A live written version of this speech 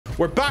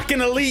We're back in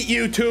Elite,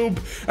 YouTube,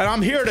 and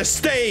I'm here to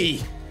stay.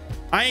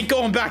 I ain't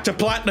going back to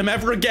Platinum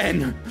ever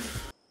again.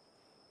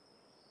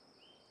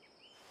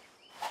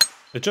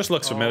 It just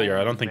looks familiar.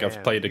 I don't think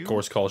I've played a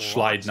course called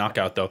Slide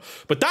Knockout, though.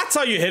 But that's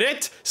how you hit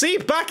it. See,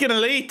 back in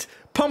Elite,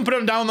 pumping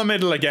them down the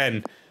middle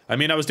again. I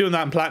mean, I was doing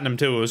that in Platinum,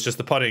 too. It was just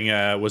the putting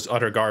was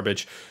utter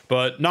garbage.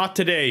 But not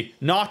today.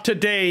 Not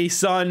today,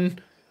 son.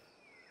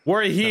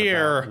 We're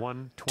here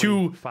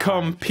to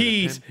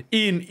compete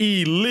in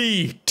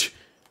Elite.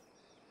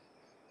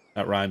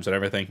 That rhymes and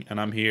everything.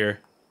 And I'm here.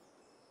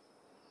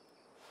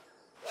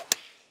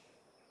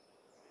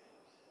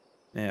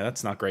 Yeah,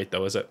 that's not great,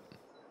 though, is it?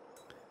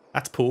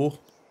 That's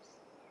pool.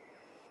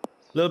 A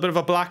little bit of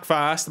a black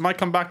fast. It might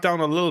come back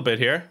down a little bit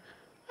here.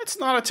 It's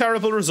not a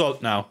terrible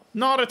result now.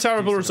 Not a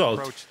terrible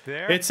result.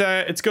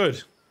 It's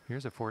good.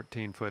 Here's a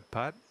 14-foot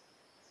putt.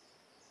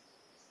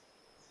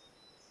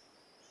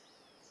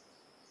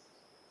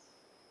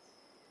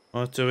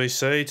 What do we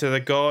say to the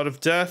god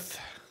of death?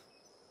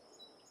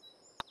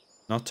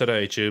 Not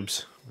today,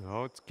 Tubes.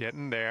 Oh, it's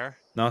getting there.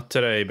 Not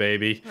today,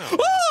 baby.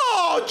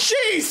 Oh,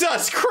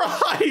 Jesus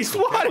Christ!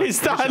 What is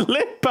that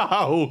lip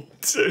out?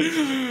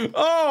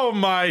 Oh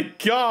my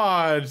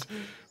God!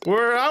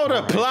 We're out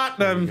of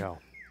Platinum.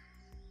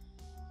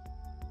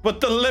 But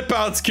the lip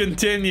outs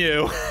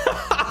continue.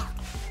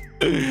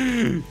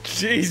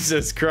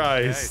 Jesus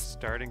Christ. Okay,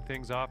 starting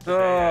things off today.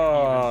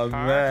 Oh,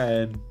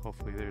 man.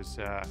 Hopefully there's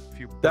a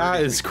few.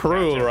 That is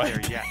cruel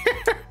right there.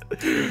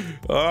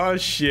 Oh,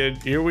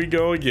 shit. Here we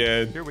go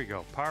again. Here we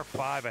go. Par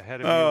 5 ahead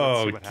of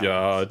Oh, you.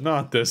 God.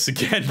 Not this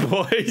again,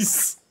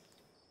 boys.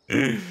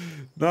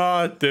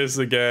 Not this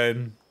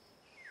again.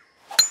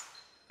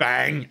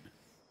 Bang.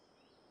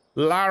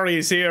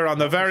 Larry's here on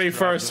the very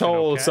first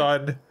hole,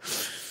 son.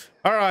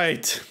 All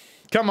right.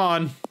 Come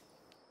on.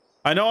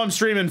 I know I'm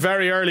streaming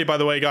very early, by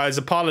the way, guys.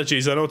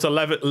 Apologies. I know it's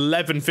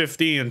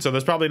 11:15, so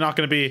there's probably not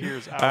going to be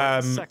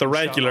the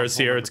regulars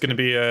here. It's going to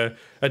be a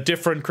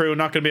different crew,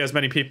 not going to be as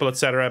many people,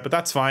 etc. But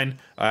that's fine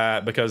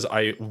because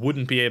I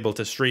wouldn't be able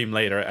to stream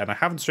later, and I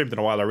haven't streamed in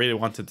a while. I really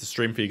wanted to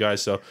stream for you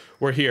guys, so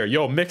we're here.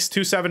 Yo,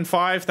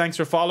 Mix275, thanks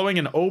for following,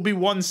 and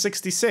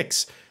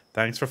Obi166,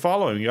 thanks for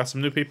following. You got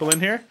some new people in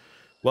here.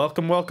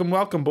 Welcome, welcome,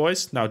 welcome,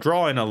 boys. Now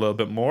draw in a little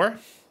bit more.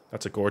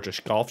 That's a gorgeous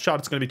golf shot.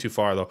 It's going to be too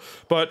far, though.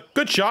 But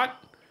good shot.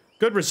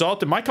 Good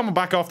result. It might come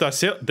back off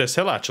this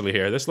hill, actually,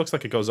 here. This looks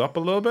like it goes up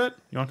a little bit.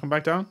 You want to come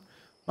back down?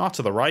 Not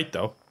to the right,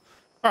 though.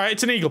 All right,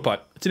 it's an eagle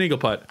putt. It's an eagle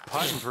putt.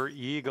 Putting for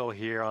eagle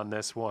here on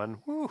this one.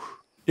 Woo.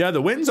 Yeah,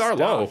 the winds are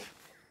low.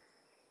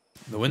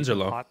 The winds are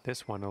low. Pot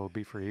this one will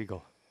be for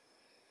eagle.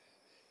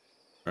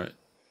 All right.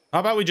 How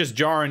about we just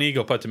jar an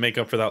eagle putt to make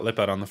up for that lip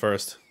out on the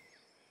first?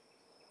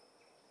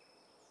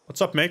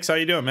 What's up, Mix? How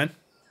you doing, man?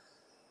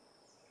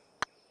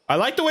 I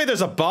like the way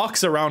there's a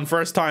box around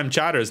first-time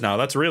chatters now.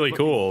 That's really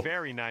cool.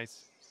 Very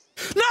nice.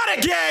 Not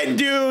again,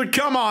 dude!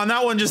 Come on,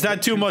 that one just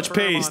had too much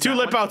pace. 2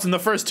 lip outs in the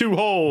first 2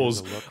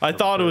 holes. I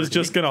thought it was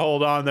just gonna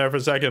hold on there for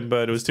a second,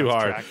 but it was too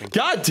hard.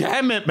 God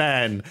damn it,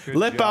 man!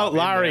 Lip out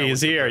Larry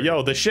is here.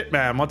 Yo, the shit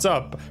man, what's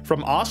up?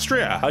 From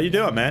Austria. How you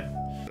doing, man?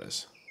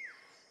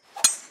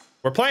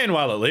 We're playing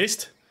well, at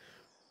least.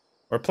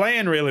 We're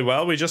playing really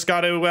well. We just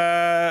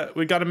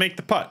gotta make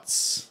the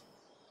putts.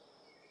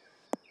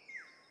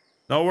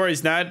 No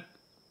worries, Nad.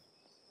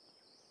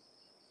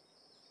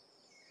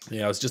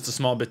 Yeah, it was just a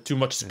small bit too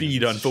much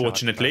speed,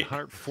 unfortunately.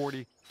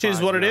 It is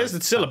what it is.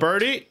 It's still a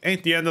birdie.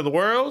 Ain't the end of the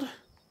world. I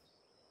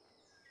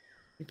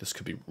think this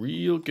could be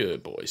real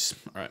good, boys.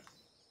 All right.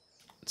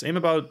 Let's aim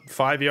about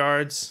 5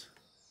 yards.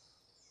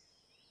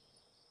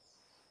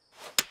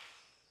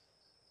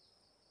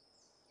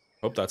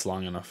 Hope that's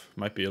long enough.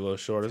 Might be a little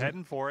short, isn't it?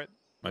 Heading for it.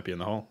 Might be in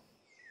the hole.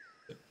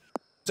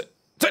 Sit.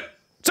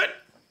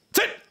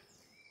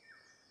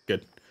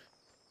 Good.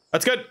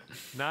 That's good.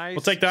 Nice.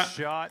 We'll take that.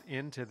 Shot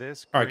into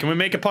this. All right, can we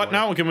make a putt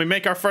now? Can we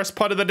make our first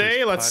putt of the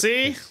day? Let's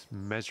see.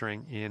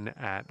 Measuring in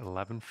at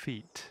 11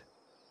 feet.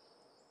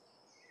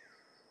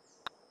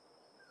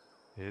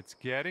 It's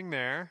getting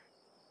there.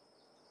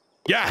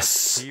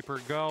 Yes. Keep her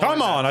going.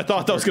 Come on. I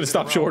thought that was going to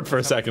stop short for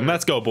a second.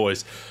 Let's go,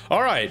 boys.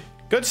 All right.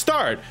 Good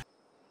start. I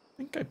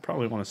think I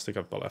probably want to stick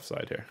up the left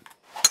side here.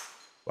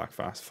 Black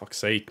fast. Fuck's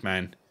sake,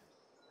 man.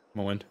 Come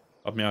on, wind.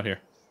 Help me out here.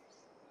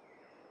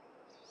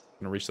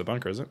 Gonna reach the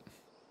bunker, is it?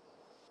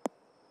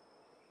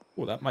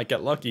 Oh, that might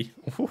get lucky.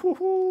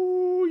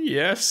 Ooh,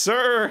 yes,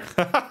 sir.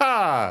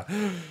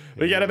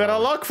 We get a bit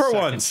of luck for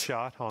once.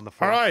 Shot on the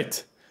all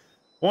right.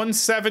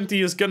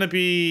 170 is going to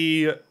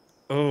be...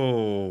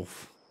 Oh, I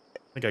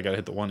think I got to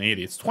hit the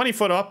 180. It's 20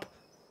 foot up.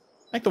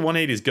 I think the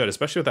 180 is good,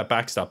 especially with that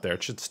backstop there.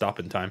 It should stop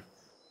in time.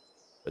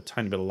 A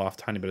tiny bit of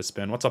loft, tiny bit of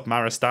spin. What's up,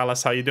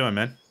 Maristalis? How you doing,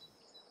 man?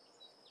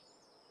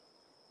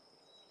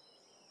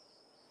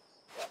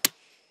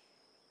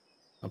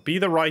 Now be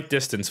the right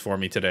distance for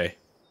me today.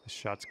 The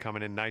shot's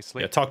coming in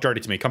nicely. Yeah, talk dirty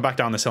to me. Come back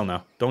down this hill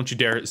now. Don't you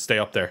dare stay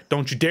up there.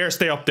 Don't you dare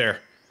stay up there.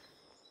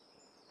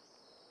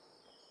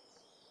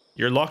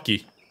 You're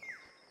lucky.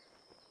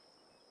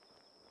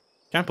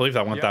 Can't believe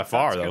that went that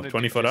far, though.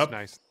 20 foot up.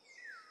 Nice.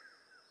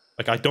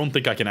 Like, I don't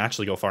think I can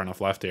actually go far enough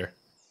left here.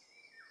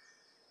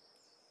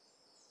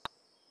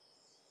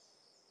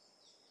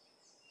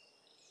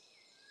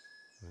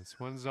 This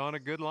one's on a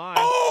good line.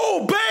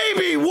 Oh,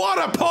 baby, what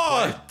a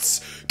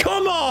putt!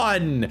 Come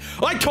on!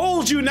 I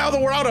told you now that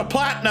we're out of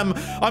platinum,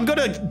 I'm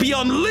gonna be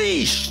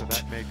unleashed! So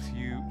that makes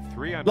you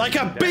 3 under. Like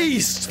a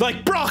beast,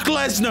 like Brock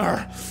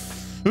Lesnar!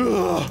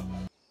 Ugh.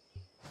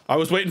 I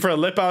was waiting for a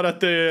lip out at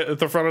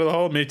the front of the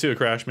hole. Me too,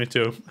 Crash, me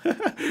too.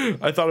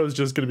 I thought it was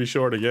just gonna be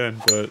short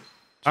again, but...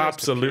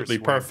 absolutely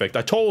perfect.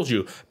 I told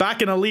you,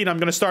 back in Elite, I'm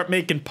gonna start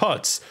making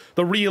putts.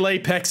 The real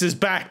Apex is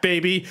back,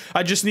 baby.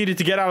 I just needed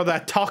to get out of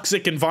that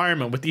toxic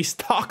environment with these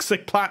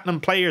toxic platinum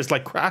players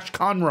like Crash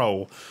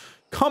Conroe.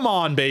 Come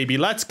on, baby,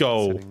 let's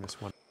go. A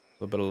little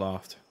bit of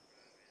loft.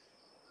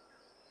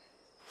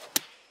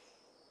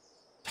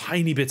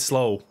 Tiny bit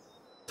slow.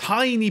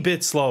 Tiny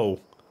bit slow.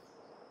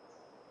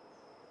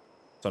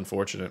 It's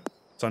unfortunate.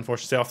 It's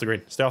unfortunate. Stay off the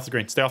green. Stay off the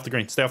green. Stay off the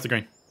green. Stay off the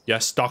green.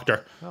 Yes,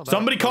 doctor. Well,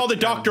 somebody call the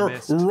doctor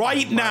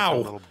right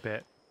now.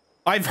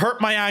 I've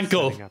hurt my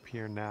ankle. Setting up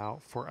here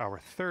now for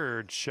our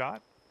 3rd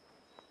shot.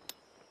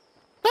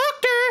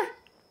 Doctor!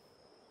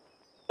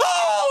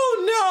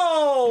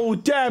 Oh no!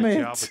 Damn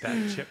it!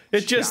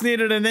 It just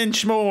needed an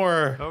inch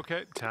more.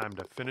 Okay, time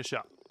to finish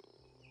up.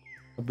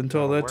 I've been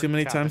told that too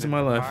many times in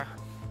my life.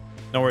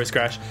 No worries,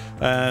 Crash.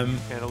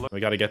 We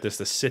got to get this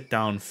to sit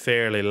down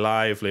fairly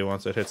lively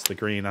once it hits the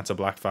green. That's a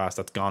black fast.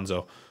 That's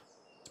Gonzo.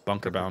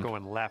 Bunker bound.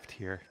 Going left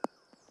here.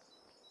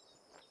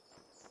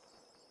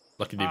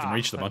 Lucky to even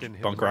reach the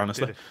bunker,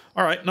 honestly.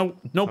 All right,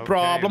 no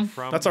problem.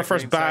 That's our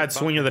first bad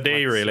swing of the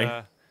day, really.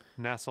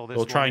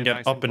 We'll try and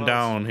get up and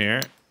down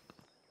here.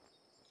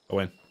 Go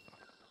in.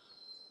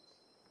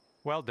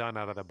 Well done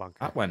out of the bunker.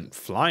 That went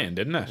flying,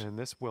 didn't it? And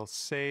this will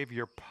save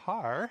your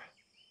par.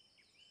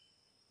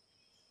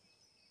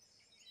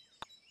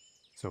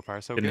 So far,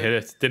 so good. Didn't hit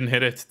it. Didn't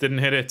hit it. Didn't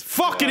hit it.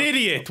 Fucking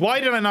idiot! Why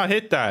did I not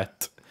hit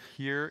that?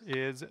 Here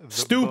is the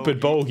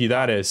stupid bogey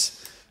that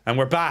is. And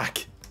we're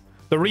back.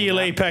 The real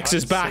Apex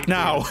is back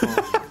now.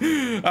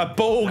 A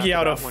bogey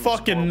out of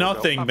fucking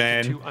nothing,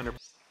 man.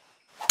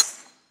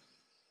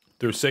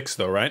 Through 6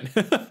 though, right?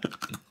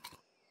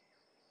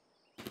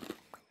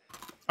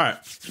 Alright.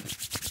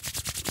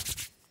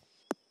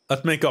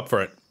 Let's make up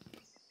for it.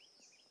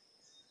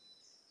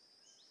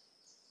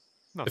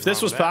 If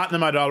this was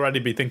platinum, I'd already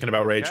be thinking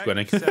about rage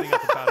quitting. Setting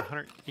up about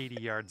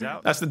 180 yards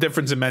out. That's the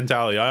difference in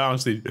mentality. I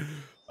honestly...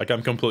 like,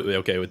 I'm completely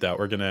okay with that.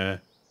 We're gonna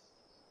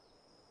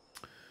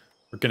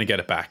get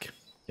it back.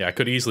 Yeah, it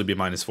could easily be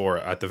 -4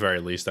 at the very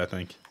least, I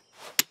think.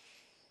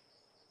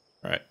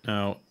 All right,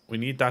 now we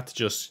need that to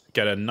just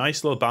get a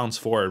nice little bounce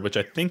forward, which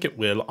I think it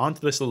will, onto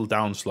this little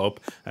downslope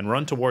and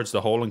run towards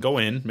the hole and go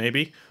in,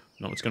 maybe.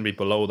 No, it's gonna be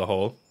below the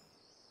hole.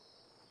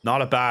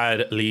 Not a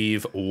bad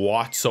leave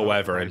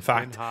whatsoever. In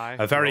fact,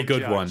 a very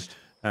good one.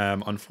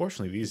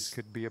 Unfortunately, these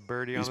could be a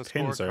birdie on the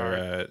pins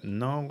are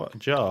no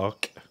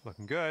joke.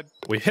 Looking good.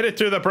 We hit it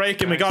through the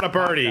break and we got a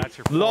birdie.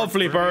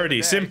 Lovely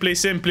birdie.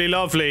 Simply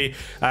lovely.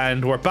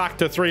 And we're back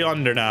to 3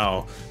 under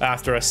now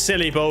after a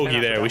silly bogey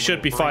there. We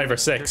should be 5 or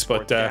 6,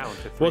 but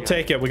we'll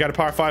take it. We got a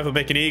par 5. We'll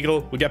make an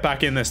eagle. We get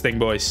back in this thing,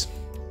 boys.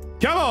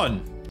 Come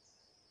on.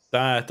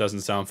 That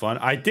doesn't sound fun.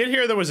 I did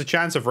hear there was a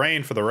chance of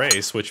rain for the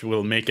race, which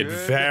will make it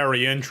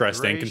very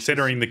interesting,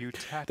 considering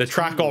the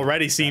track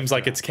already seems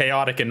like it's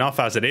chaotic enough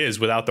as it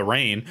is without the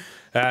rain.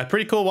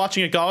 Pretty cool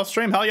watching a golf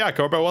stream. Hell yeah,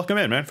 Cobra, welcome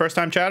in, man. First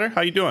time chatter.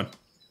 How you doing?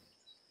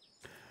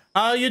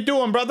 How you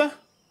doing, brother?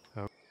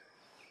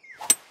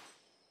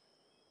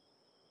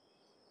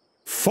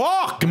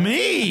 Fuck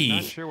me!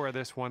 Not sure where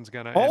this one's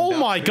gonna oh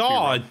my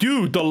god,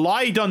 dude, the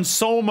lie done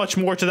so much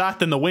more to that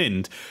than the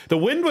wind. The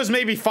wind was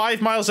maybe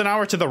 5 miles an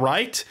hour to the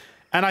right,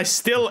 and I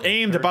still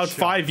aimed about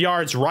 5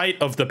 yards right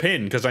of the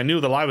pin because I knew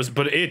the lie was,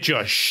 but it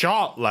just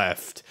shot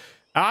left.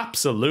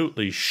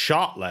 Absolutely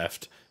shot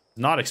left.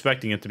 Not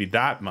expecting it to be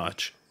that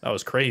much. That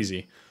was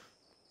crazy.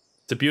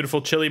 It's a beautiful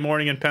chilly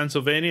morning in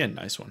Pennsylvania.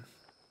 Nice one.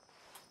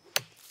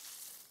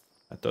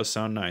 That does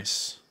sound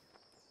nice.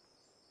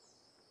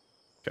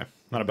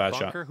 Not a bad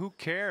shot. Who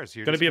cares?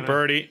 Gonna be a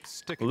birdie.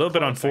 A little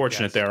bit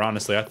unfortunate there,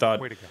 honestly. I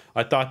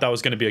thought that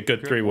was gonna be a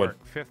good 3-wood.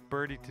 5th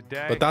birdie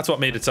today. But that's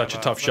what made it such a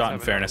tough shot, in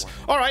fairness.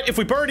 All right, if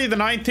we birdie the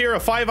 9th here, a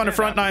 5 on the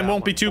front 9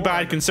 won't be too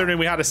bad, considering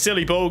we had a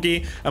silly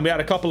bogey and we had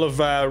a couple of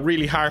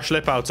really harsh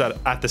lip outs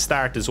at the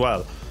start as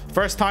well.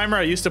 First timer.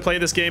 I used to play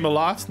this game a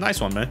lot.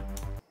 Nice one, man.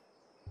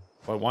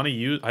 I want to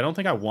use. I don't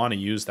think I want to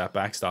use that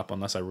backstop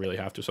unless I really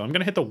have to. So I'm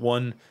gonna hit the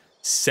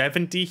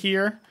 170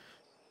 here.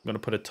 I'm going to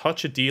put a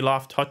touch of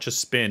D-loft, touch of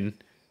spin.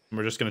 And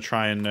we're just going to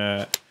try and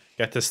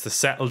get this to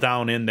settle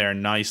down in there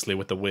nicely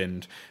with the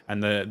wind.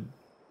 And the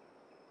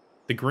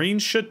green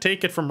should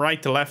take it from right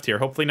to left here.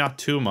 Hopefully not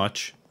too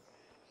much.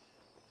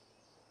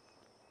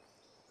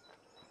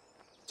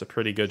 It's a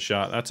pretty good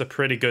shot. That's a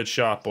pretty good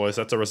shot, boys.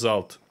 That's a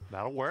result.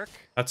 That'll work.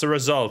 That's a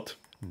result.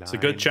 It's a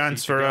good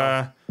chance for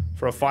a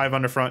 5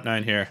 under front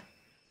 9 here.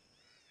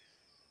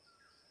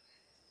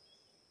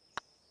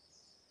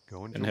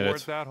 Going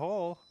towards that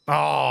hole.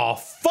 Oh,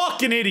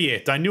 fucking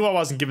idiot. I knew I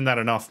wasn't giving that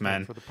enough,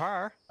 man. For the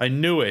par. I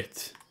knew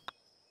it.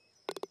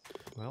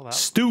 Well,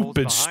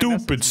 stupid.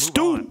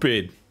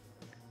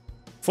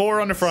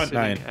 4 under front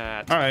 9.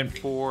 At all right.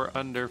 4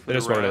 under for it the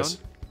is what round. it is.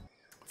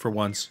 For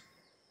once.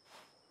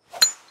 Oh,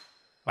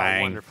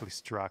 Bang. wonderfully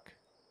struck.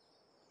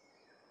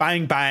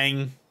 Bang,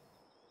 bang.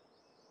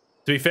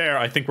 To be fair,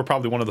 I think we're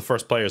probably one of the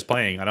first players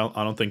playing. I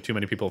don't think too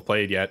many people have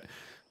played yet,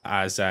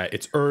 as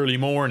it's early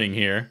morning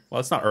here. Well,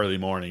 it's not early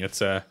morning.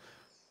 It's a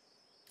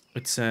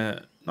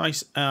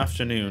nice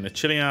afternoon, a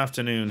chilly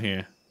afternoon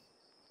here.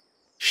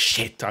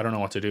 Shit, I don't know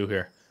what to do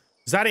here.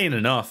 That ain't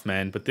enough,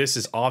 man. But this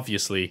is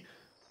obviously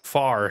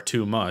far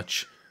too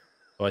much.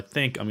 So I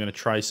think I'm gonna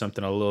try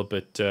something a little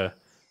bit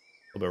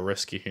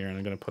risky here, and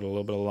I'm gonna put a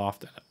little bit of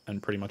loft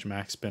and pretty much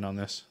max spin on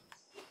this.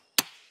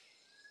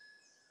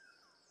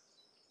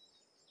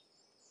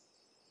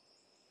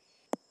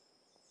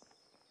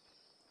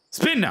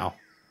 Spin now.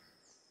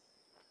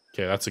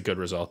 Okay, that's a good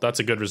result.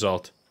 That's a good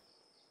result.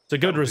 It's a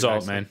good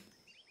result, man.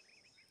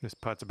 This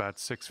putt's about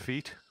 6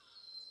 feet.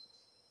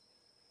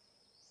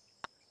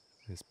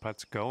 This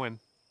putt's going.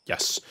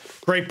 Yes.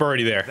 Great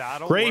birdie there.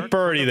 Great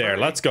birdie there.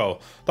 Let's go.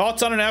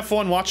 Thoughts on an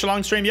F1 watch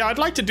along stream? Yeah, I'd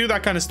like to do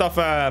that kind of stuff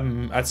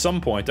at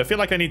some point. I feel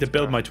like I need to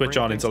build my Twitch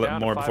audience a little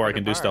more before I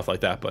can do stuff like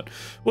that, but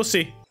we'll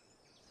see.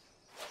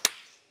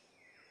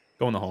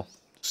 Go in the hole.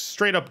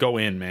 Straight up go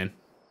in, man.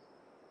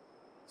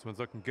 This one's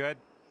looking good.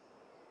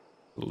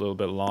 A little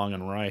bit long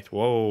and right.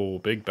 Whoa,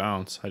 big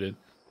bounce. I did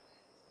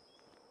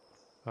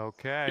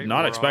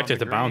not expect it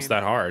to bounce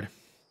that hard.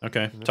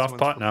 Okay, tough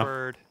putt now.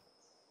 Bird.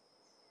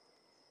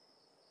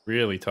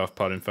 Really tough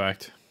putt, in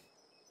fact.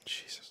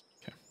 Jesus.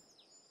 Okay.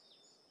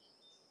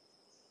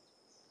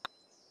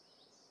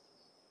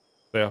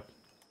 Stay up.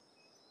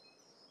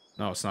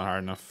 No, it's not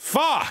hard enough.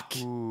 Fuck!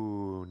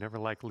 Ooh, never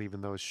like leaving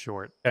those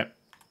short. Okay.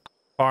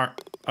 Par.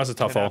 That was a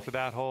tough hole. After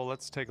that hole,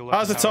 let's take a look. That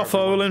was a tough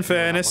hole, in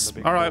fairness.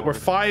 All right, we're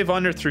 5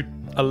 under through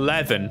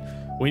 11.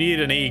 We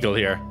need an eagle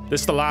here. This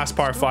is the last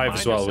par 5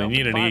 as well. We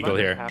need an eagle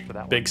here.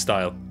 Big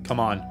style. Come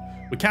on.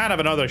 We can't have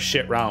another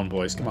shit round,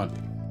 boys. Come on.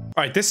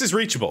 All right, this is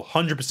reachable.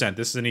 100%.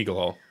 This is an eagle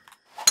hole.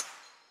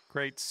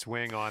 Great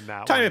swing on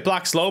that Tiny one. bit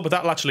black slow, but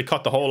that'll actually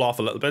cut the hole off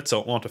a little bit,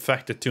 so it won't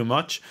affect it too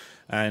much.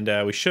 And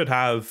we should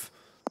have...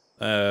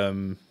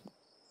 we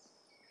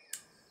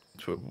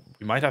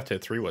might have to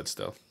hit 3-wood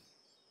still.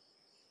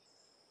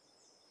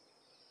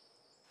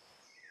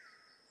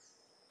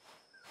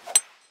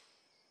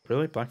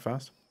 Really? Black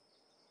fast?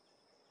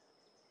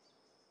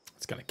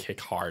 It's going to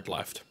kick hard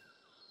left.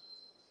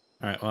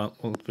 All right, well,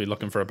 we'll be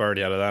looking for a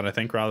birdie out of that, I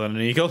think, rather than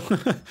an eagle.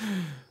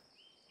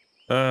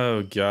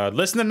 Oh, God.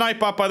 Listen to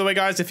Nightbot, by the way,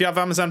 guys. If you have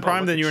Amazon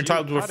Prime, then you're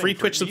entitled to a free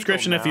Twitch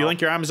subscription. If you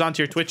link your Amazon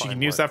to your Twitch, you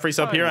can use that free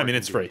sub here. I mean,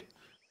 it's free.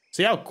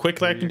 See how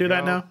quickly I can do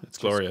that now? It's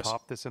glorious.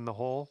 Pop this in the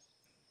hole.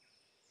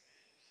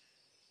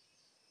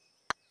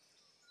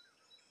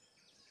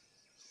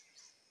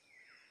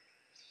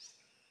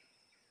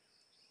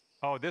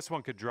 Oh, this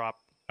one could drop.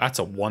 That's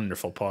a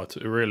wonderful putt.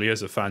 It really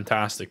is a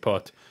fantastic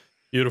putt.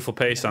 Beautiful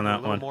pace on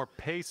that one. More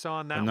pace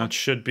on that and one. that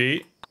should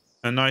be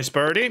a nice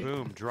birdie.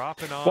 Boom,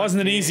 dropping on. Wasn't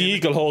an easy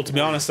eagle hole, to be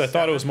honest. I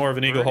thought it was more of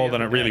an eagle hole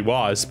than it really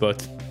was,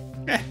 but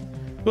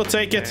we'll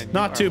take it.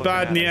 Not too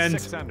bad in the end.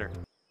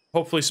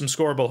 Hopefully some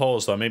scoreable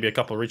holes, though. Maybe a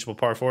couple reachable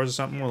par 4s or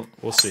something.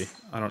 We'll see.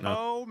 I don't know.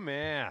 Oh,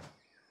 man.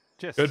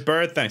 Just good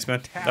bird. Thanks,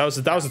 man. That was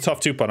a tough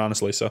 2-putt,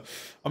 honestly, so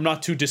I'm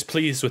not too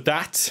displeased with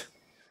that.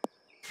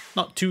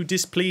 Not too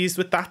displeased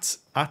with that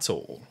at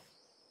all.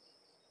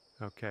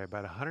 Okay,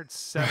 about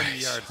 170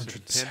 yards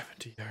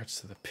 170 yards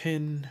to the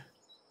pin.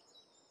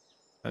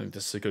 I think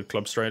this is a good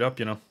club straight up,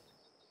 you know.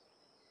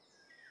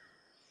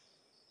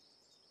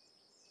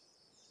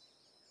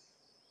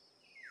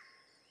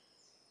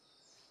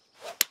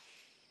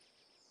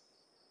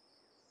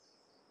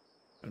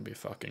 Gonna be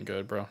fucking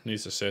good, bro.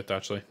 Needs to sit,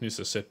 actually. Needs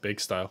to sit big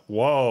style.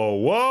 Whoa,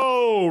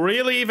 whoa!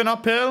 Really? Even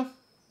uphill?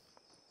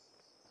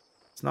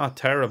 It's not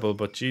terrible,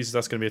 but Jesus,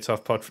 that's gonna be a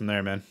tough putt from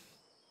there, man.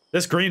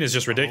 This green is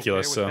just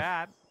ridiculous, so...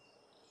 That.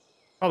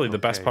 Probably the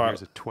best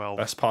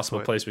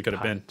possible place we could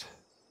have been.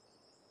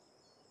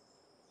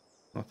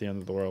 Not the end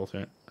of the world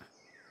here.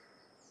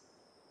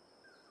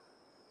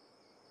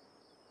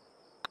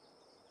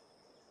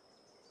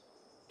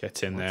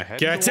 Gets in there.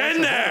 Gets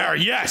in there!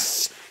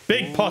 Yes!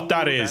 Big putt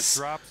that is.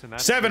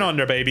 7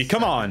 under, baby.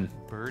 Come on.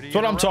 That's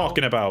what I'm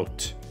talking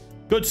about.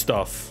 Good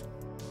stuff.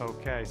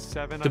 Okay,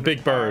 7 under. The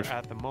big bird.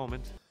 At the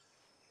moment.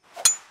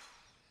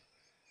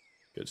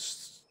 Good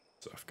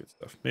stuff, good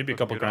stuff. Maybe a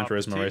couple Gran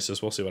Turismo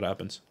races. We'll see what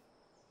happens.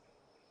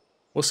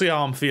 We'll see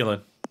how I'm feeling.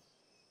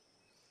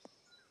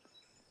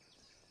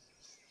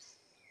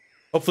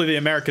 Hopefully the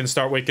Americans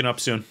start waking up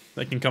soon.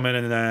 They can come in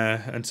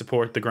and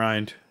support the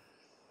grind.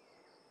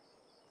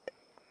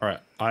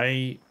 Alright,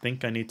 I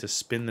think I need to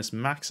spin this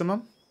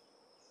maximum.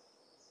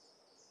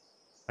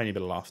 I need a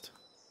bit of loft.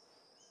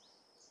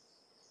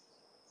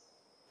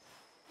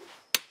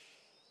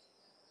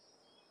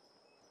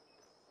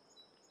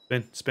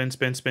 Spin, spin,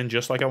 spin, spin,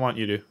 just like I want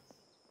you to.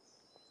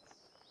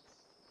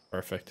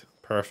 Perfect.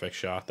 Perfect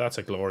shot. That's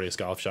a glorious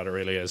golf shot, it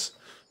really is.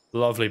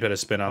 Lovely bit of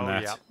spin on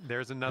that. Yeah.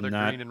 There's another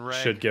and green and red.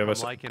 Should give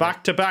us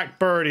back-to-back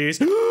birdies.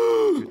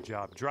 Good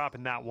job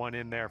dropping that one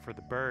in there for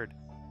the bird.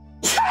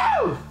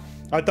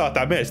 I thought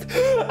that missed.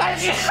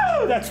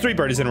 That's 3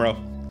 birdies in a row.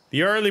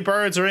 The early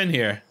birds are in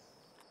here.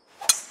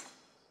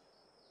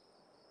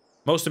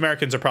 Most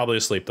Americans are probably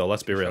asleep, though.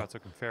 Let's be real.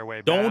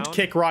 Don't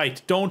kick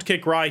right. Don't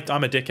kick right.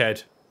 I'm a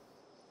dickhead.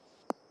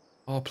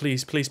 Oh,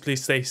 please, please,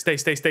 please stay. Stay,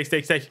 stay, stay,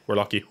 stay, stay. We're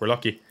lucky. We're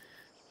lucky.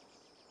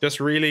 Just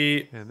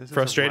really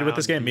frustrated with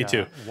this game. Me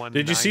too.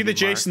 Did you see the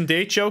Jason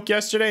Day choke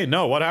yesterday?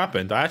 No, what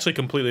happened? I actually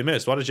completely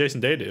missed. What did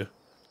Jason Day do?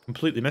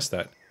 Completely missed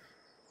that.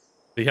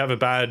 Did he have a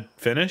bad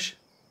finish?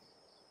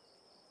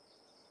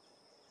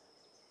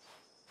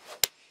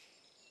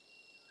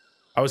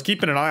 I was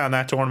keeping an eye on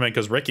that tournament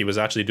because Ricky was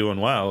actually doing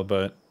well,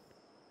 but...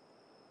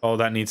 Oh,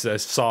 that needs a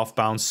soft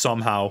bounce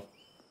somehow.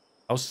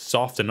 That was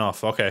soft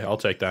enough. Okay, I'll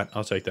take that.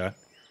 I'll take that.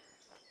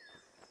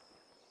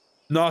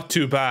 Not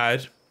too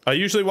bad. I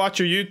usually watch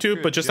your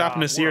YouTube, but just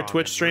happen to see your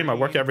Twitch stream. I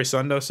work every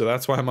Sunday, so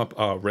that's why I'm up.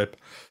 Oh, rip.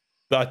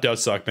 That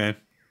does suck, man.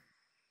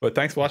 But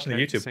thanks for watching the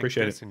YouTube.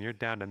 Appreciate it. And you're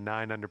down to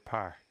 9 under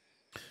par.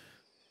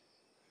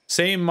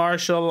 Same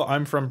Marshall.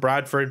 I'm from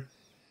Bradford,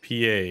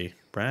 PA.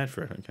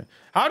 Bradford, okay.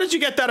 How did you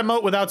get that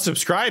emote without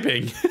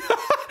subscribing?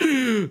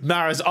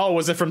 Maris, oh,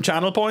 was it from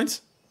channel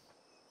points?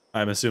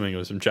 I'm assuming it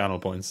was from channel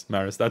points.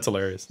 Maris, that's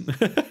hilarious.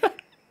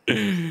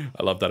 I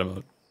love that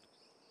emote.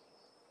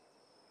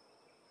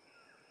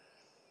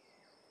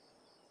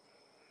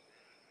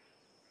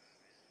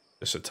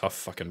 It's a tough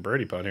fucking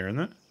birdie putt here,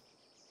 isn't it?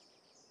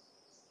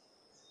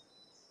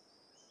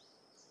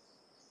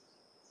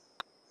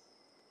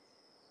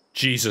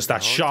 Jesus,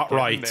 that shot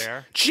right.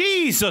 There.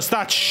 Jesus,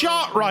 that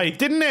shot right,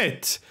 didn't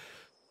it?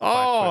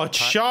 Oh, it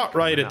shot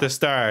right at the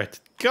start.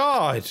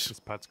 God. This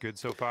putt's good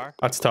so far.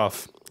 That's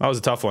tough. That was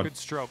a tough one. Good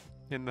stroke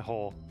in the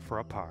hole for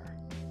a par.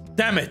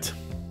 Damn it.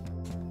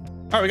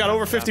 All right, we got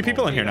over 50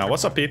 people in here now.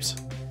 What's up, peeps?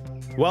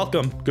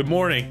 Welcome. Good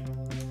morning.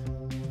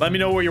 Let me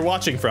know where you're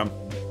watching from.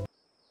 All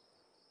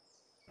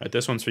right,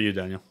 this one's for you,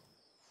 Daniel.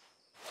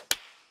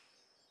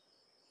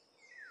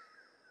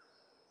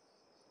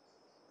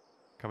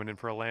 Coming in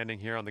for a landing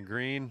here on the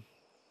green.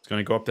 It's going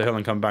to go up the hill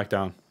and come back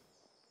down.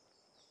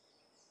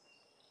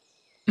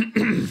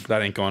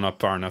 That ain't going up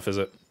far enough, is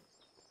it?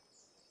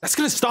 That's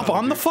going to stop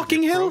on the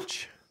fucking hill?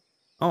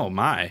 Oh,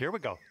 my. Here we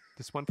go.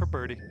 This one for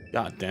birdie.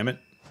 God damn it.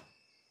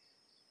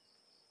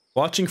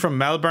 Watching from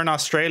Melbourne,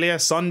 Australia,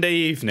 Sunday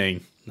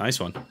evening. Nice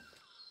one.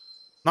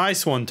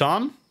 Nice one,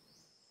 Tom.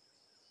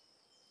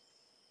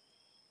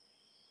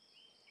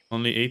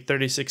 Only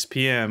 8:36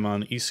 p.m. on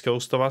the east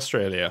coast of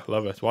Australia.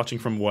 Love it. Watching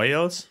from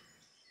Wales.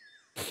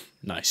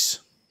 Nice.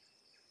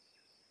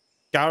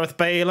 Gareth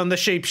Bale and the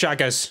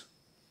Sheepshaggers.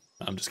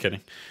 I'm just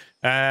kidding.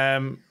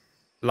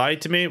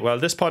 Lied to me. Well,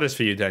 this putt is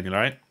for you, Daniel,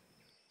 alright?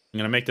 I'm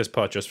going to make this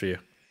putt just for you.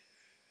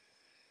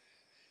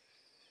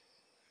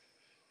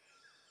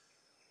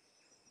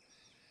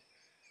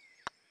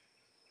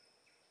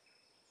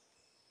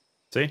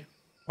 See?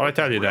 What I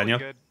tell you, Daniel?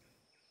 Good.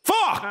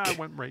 Fuck!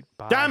 Went right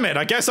by. Damn it,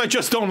 I guess I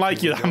just don't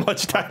like you that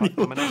much,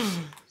 Daniel.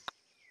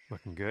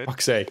 Looking good.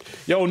 Fuck's sake.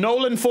 Yo,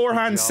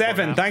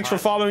 Nolan4hand7, thanks for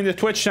following the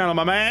Twitch channel,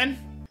 my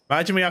man.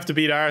 Imagine we have to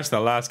beat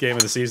Arsenal last game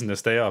of the season to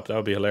stay up. That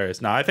would be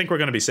hilarious. Now, I think we're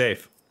going to be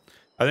safe.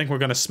 I think we're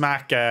going to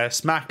smack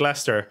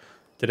Leicester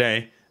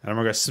today, and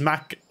we're going to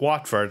smack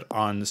Watford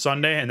on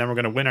Sunday, and then we're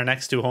going to win our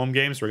next 2 home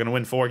games. We're going to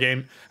win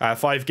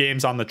 5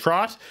 games on the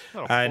trot,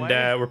 and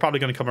we're probably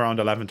going to come around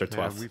 11th or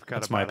 12th.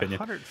 That's my opinion.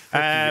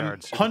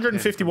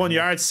 151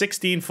 yards,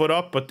 16 foot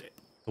up, but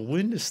the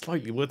wind is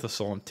slightly with us,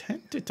 so I'm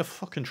tempted to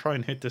fucking try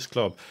and hit this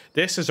club.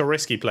 This is a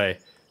risky play.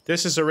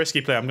 This is a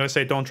risky play. I'm going to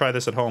say don't try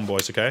this at home,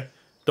 boys, okay?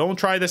 Don't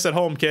try this at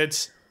home,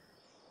 kids.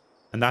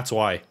 And that's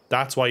why.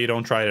 That's why you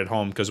don't try it at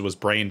home, because it was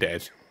brain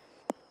dead.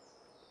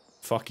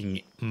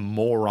 Fucking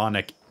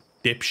moronic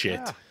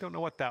dipshit. Yeah, don't know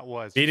what that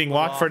was. Beating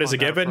Watford is a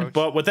given,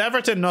 but with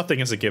Everton, nothing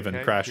is a given,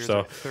 okay, Crash.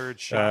 So, third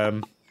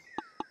shot.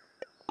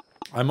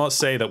 I must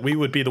say that we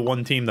would be the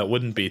one team that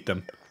wouldn't beat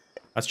them.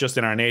 That's just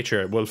in our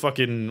nature.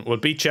 We'll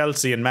beat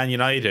Chelsea and Man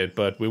United,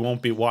 but we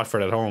won't beat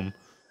Watford at home.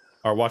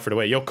 Or Watford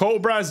away. Yo,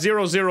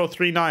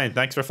 Cobra0039,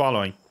 thanks for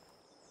following.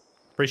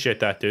 Appreciate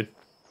that, dude.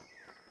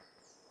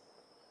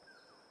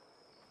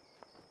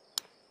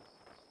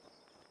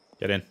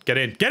 Get in, get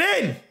in,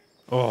 get in!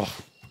 Oh.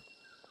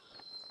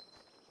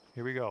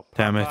 Here we go.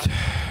 Damn it.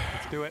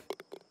 Let's do it.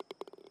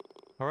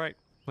 All right,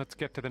 let's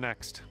get to the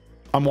next.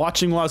 I'm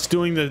watching whilst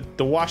doing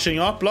the washing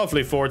up.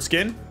 Lovely, Ford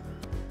Skin.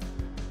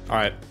 All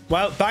right.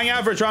 Well, bang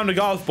average round of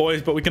golf,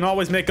 boys, but we can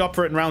always make up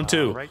for it in round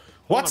 2. Right.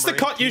 What's the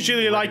cut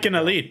usually like in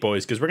Elite,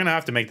 boys? Because we're going to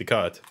have to make the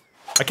cut.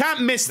 I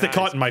can't miss the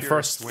cut in my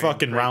first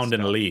fucking round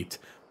in Elite.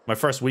 My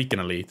first week in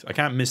Elite. I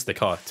can't miss the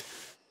cut.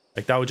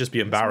 Like, that would just be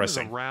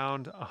embarrassing.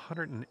 Around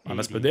 180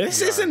 honest, but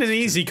this isn't an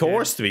easy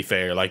course, to be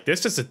fair. Like,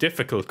 this is a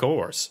difficult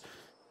course.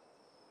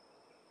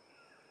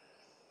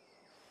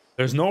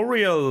 There's no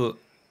real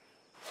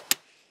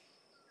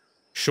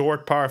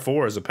short par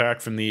 4s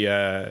apart from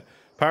the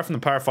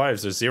par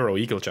 5s. There's 0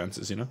 eagle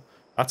chances, you know?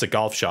 That's a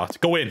golf shot.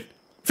 Go in.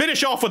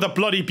 Finish off with a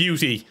bloody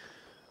beauty.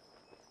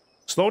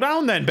 Slow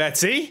down then,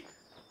 Betsy.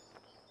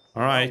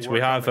 All right, we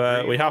have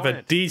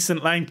a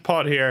decent length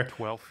putt here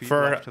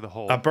for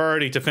a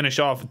birdie to finish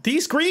off.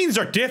 These greens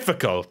are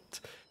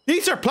difficult.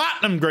 These are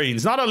platinum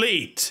greens, not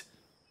elite.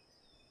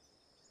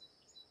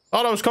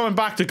 Thought I was coming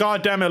back to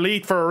goddamn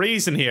elite for a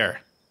reason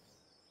here.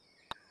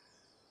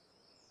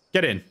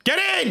 Get in. Get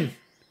in!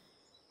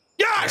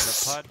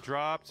 Yes! The putt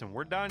drops and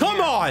we're done.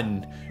 Come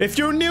on! If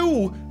you're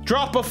new,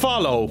 drop a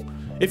follow.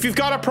 If you've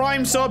got a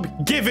Prime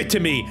sub, give it to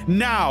me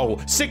now.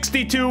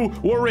 62,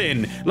 we're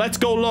in. Let's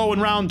go low in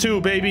round 2,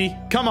 baby.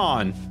 Come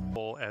on.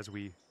 As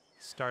we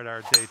start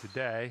our day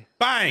today.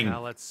 Bang!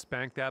 Now let's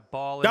spank that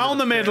ball down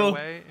the middle.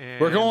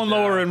 We're going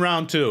lower in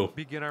round 2.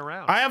 Begin our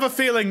round. I have a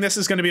feeling this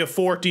is going to be a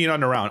 14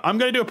 under round. I'm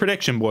going to do a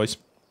prediction, boys.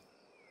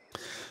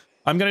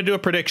 I'm going to do a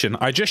prediction.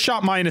 I just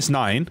shot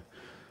 -9,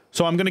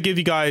 so I'm going to give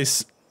you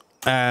guys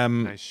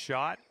nice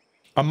shot.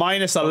 a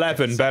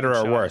 -11, better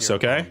or worse.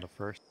 Okay.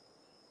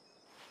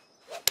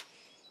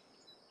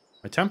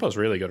 My tempo's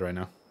really good right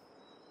now.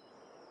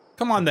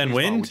 Come on then,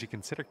 wind. Would you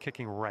consider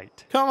kicking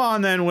right? Come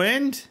on then,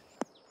 wind.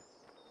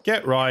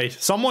 Get right.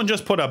 Someone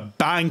just put a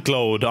bank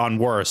load on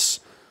worse.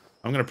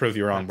 I'm gonna prove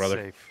you wrong, brother.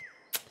 Safe.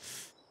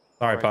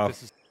 Sorry, pal.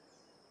 It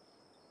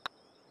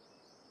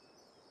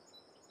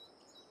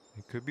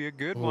could be a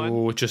good one.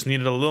 Ooh, it just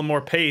needed a little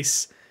more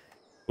pace.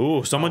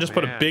 Ooh, someone just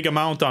put a big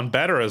amount on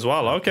better as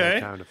well.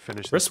 Okay. Time to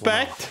finish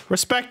Respect.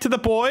 Respect to the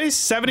boys.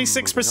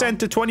 76%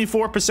 to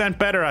 24%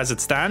 better as it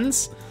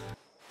stands.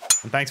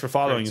 And thanks for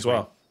following as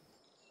well.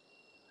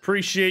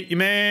 Appreciate you,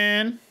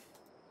 man.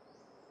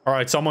 All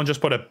right, someone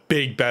just put a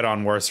big bet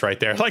on worse right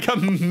there. Like a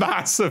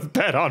massive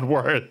bet on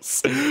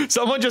worse.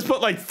 Someone just put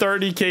like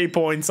 30k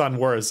points on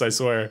worse, I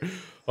swear.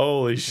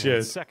 Holy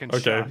shit.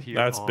 Okay,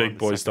 that's big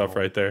boy stuff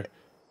right there.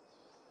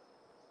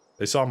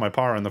 They saw my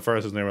power in the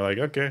first and they were like,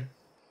 okay.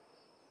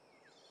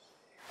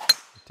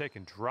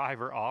 Taking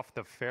driver off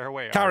the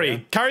fairway.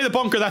 Carry the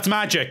bunker, that's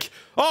magic.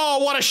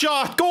 Oh, what a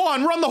shot. Go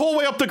on, run the whole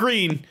way up the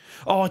green.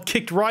 Oh, it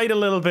kicked right a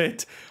little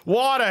bit.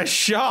 What a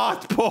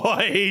shot,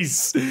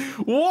 boys.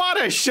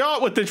 What a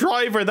shot with the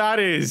driver that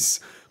is.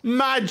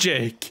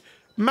 Magic.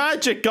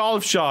 Magic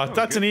golf shot.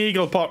 That's an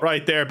eagle putt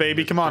right there,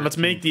 baby. Come on, let's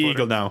make the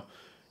eagle now.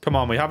 Come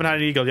on, we haven't had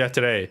an eagle yet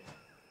today.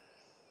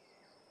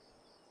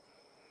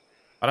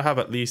 I'd have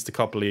at least a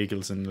couple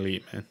eagles in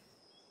elite, man.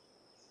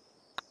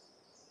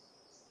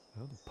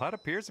 Well, the putt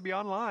appears to be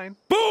online.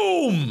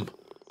 Boom!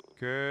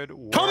 Good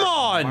work. Come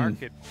on!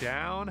 Mark it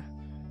down.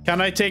 Can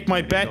I take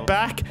my bet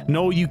back?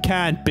 No, you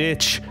can't,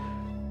 bitch.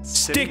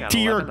 Stick to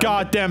your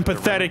goddamn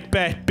pathetic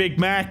bet, Big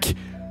Mac.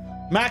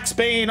 Max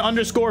Payne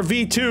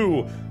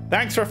 _V2.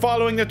 Thanks for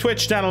following the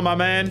Twitch channel, my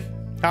man.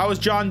 How is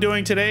John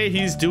doing today?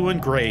 He's doing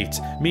great.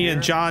 Me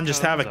and John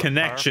just have a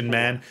connection,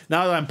 man.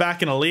 Now that I'm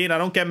back in elite, I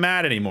don't get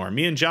mad anymore.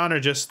 Me and John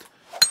are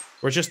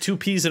we're just two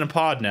peas in a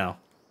pod now.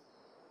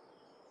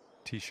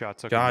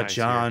 T-shots. God, nice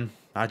John, here.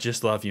 I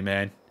just love you,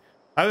 man.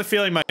 I have a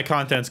feeling my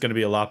content's going to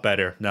be a lot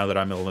better now that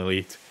I'm in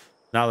elite.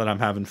 Now that I'm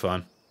having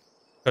fun.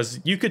 Because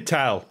you could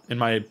tell in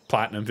my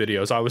platinum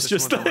videos, I was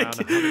just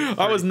like,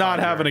 I was not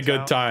having a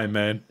good time,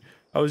 man.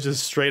 I was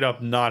just straight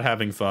up not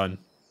having fun.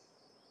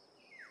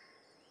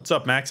 What's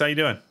up, Max? How you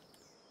doing?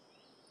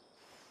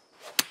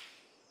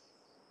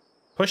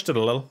 Pushed it a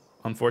little,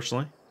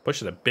 unfortunately.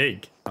 Pushed it a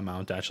big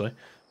amount, actually.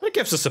 That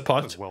gives us a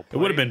putt. It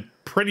would have been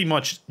pretty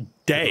much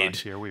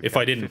dead if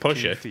I didn't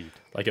push it.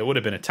 Like, it would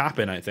have been a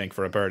tap-in, I think,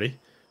 for a birdie.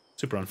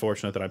 Super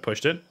unfortunate that I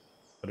pushed it.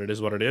 But it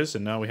is what it is,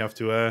 and now we have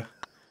to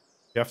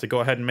go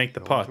ahead and make the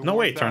putt. No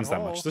way it turns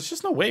that much. There's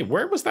just no way.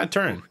 Where was that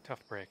turn? Ooh,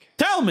 tough break.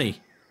 Tell me!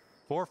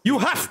 You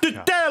have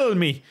to tell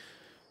me!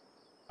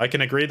 I can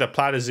agree that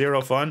plat is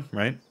zero fun,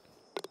 right?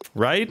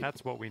 Right?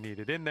 That's what we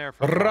needed in there.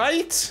 For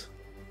right?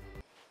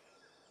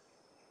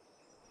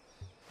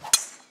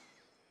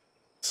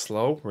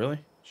 Slow? Really?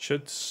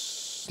 Should...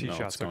 No,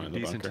 it's going in the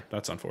bunker.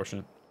 That's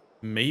unfortunate.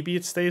 Maybe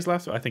it stays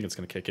left? I think it's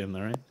going to kick in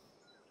there, right?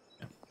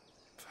 Yeah.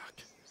 Fuck.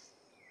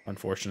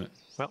 Unfortunate.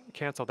 Well,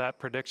 cancel that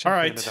prediction. All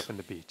right. We ended up in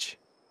the beach.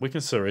 We can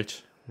still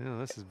reach. Yeah,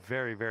 this is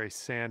very, very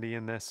sandy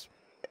in this.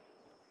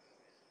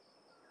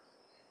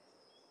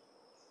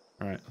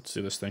 All right, let's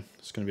do this thing.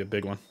 It's going to be a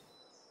big one.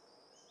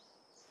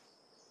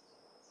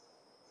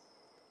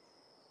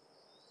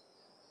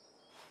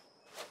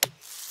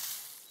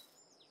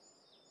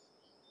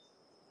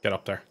 Get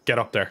up there. Get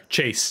up there.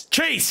 Chase.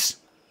 Chase!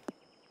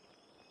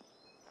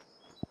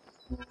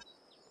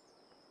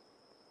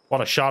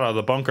 What a shot out of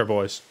the bunker,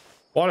 boys.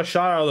 What a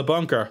shot out of the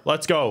bunker.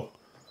 Let's go.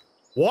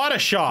 What a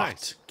shot.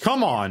 Nice.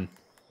 Come on.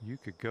 You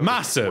could go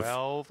massive.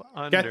 12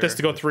 under. Get this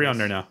to go 3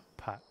 under now.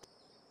 Putt.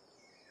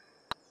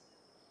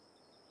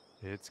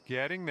 It's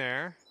getting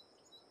there.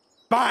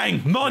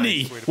 Bang!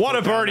 Money! Nice. What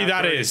a birdie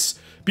that is.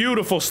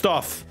 Beautiful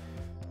stuff.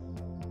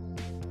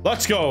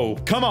 Let's go.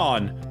 Come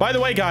on. By the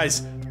way,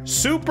 guys,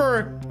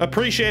 super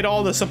appreciate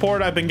all the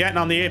support I've been getting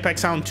on the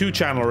TheApexHound 2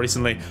 channel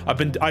recently.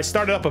 I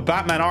started up a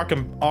Batman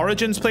Arkham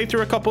Origins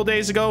playthrough a couple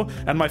days ago,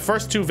 and my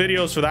first 2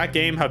 videos for that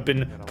game have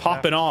been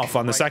popping off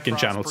on the second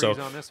channel, so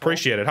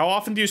appreciate it. How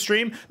often do you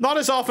stream? Not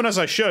as often as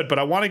I should, but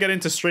I want to get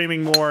into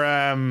streaming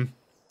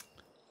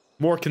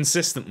more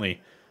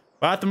consistently.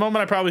 But at the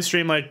moment, I probably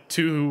stream like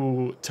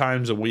 2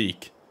 times a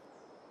week.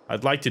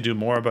 I'd like to do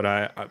more,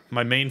 but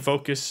my main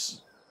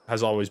focus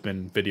has always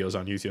been videos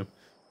on YouTube.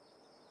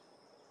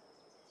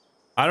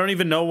 I don't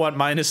even know what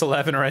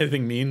 -11 or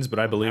anything means, but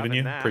I believe in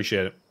you. That.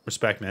 Appreciate it.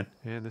 Respect, man.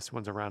 And this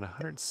one's around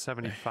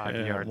 175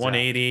 yards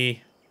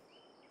 180.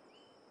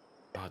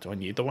 Oh, do I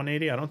need the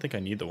 180? I don't think I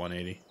need the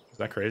 180. Is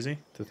that crazy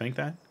to think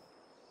that?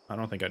 I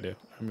don't think I do.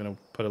 I'm going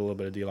to put a little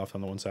bit of deal off on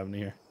the 170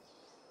 here.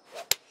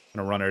 I'm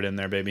going to run it in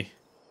there, baby.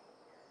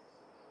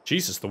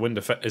 Jesus, the wind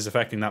is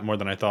affecting that more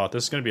than I thought.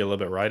 This is going to be a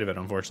little bit right of it,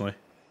 unfortunately.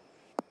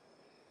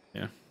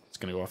 Yeah, it's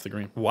going to go off the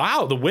green.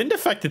 Wow, the wind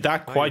affected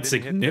that quite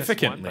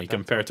significantly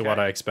compared to what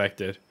I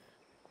expected.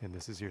 And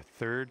this is your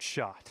third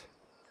shot.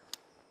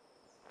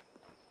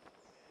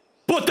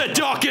 But the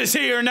duck is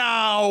here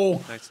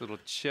now! Nice little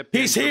chip.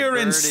 He's here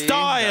in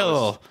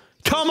style!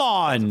 Come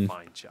on!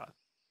 Fine shot.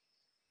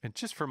 And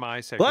just for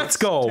my sake, let's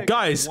go.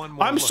 Guys,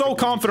 I'm so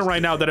confident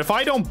right now that if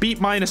I don't beat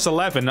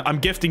 -11, I'm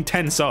gifting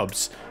 10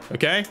 subs.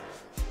 Okay?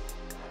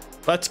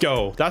 Let's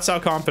go. That's how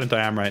confident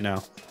I am right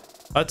now.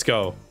 Let's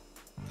go.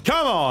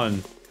 Come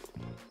on!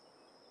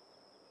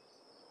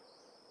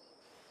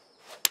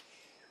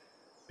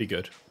 Be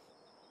good.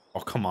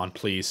 Oh, come on,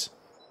 please.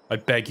 I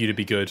beg you to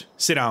be good.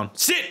 Sit down.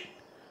 Sit!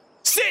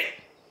 Sit!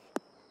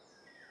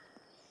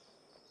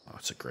 Oh,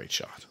 it's a great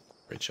shot.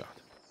 Great shot.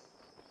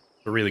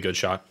 A really good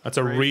shot. That's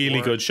a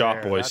really good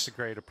shot, boys. That's a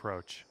great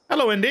approach.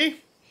 Hello,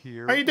 Indy.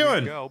 Here how you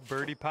doing? Go,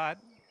 birdie putt.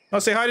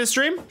 Want to say hi to the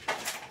stream? Want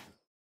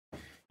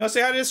to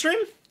say hi to the stream?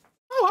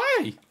 Oh,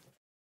 hi.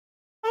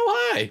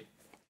 Oh, hi.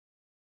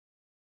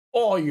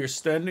 Oh, you're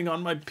standing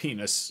on my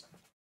penis.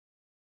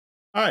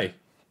 Hi.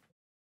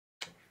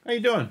 How you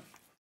doing?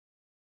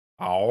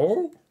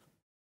 Oh.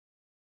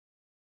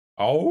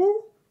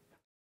 Oh.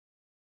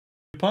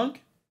 You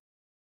punk?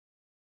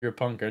 You're a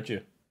punk, aren't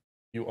you?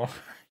 You are.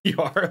 You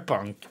are a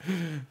punk.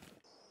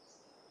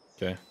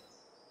 Okay.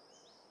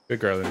 Good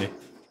girl, Indy.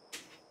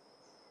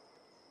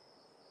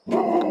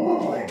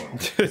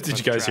 Did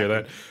you guys hear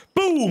that?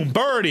 Boom!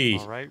 Birdie!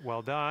 All right,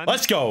 well done.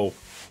 Let's go.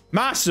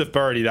 Massive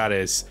birdie, that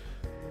is.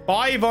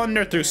 5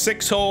 under through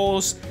 6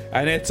 holes,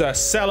 and it's a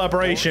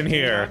celebration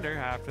here.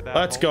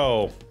 Let's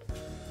go.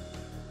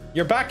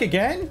 You're back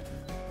again?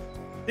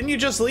 Didn't you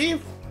just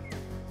leave?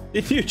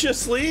 Did you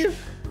just leave?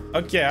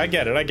 Okay, I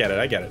get it, I get it,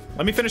 I get it.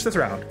 Let me finish this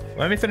round.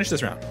 Let me finish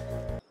this round.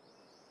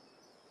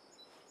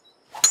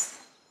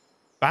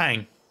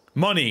 Bang.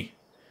 Money.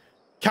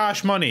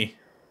 Cash money.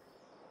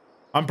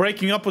 I'm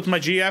breaking up with my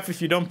GF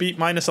if you don't beat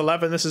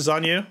 -11. This is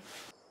on you.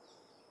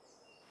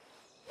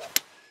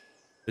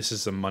 This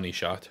is a money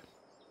shot.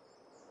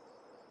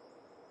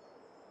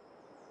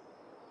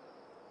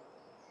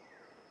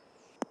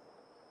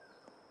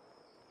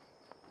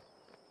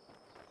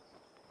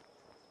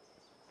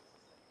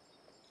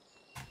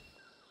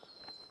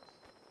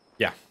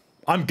 Yeah.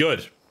 I'm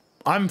good.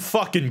 I'm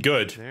fucking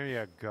good. There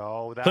you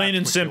go. That's plain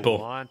and simple.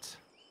 Want.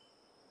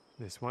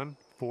 This one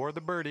for the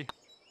birdie.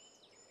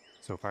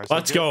 So far, so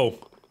let's go.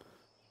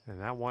 And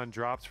that one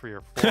drops for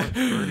your 4th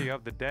birdie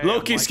of the day.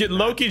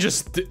 Loki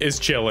just is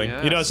chilling.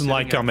 Yeah, he doesn't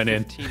like coming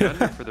in. 15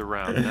 under for the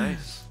round.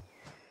 Nice.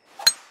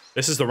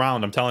 This is the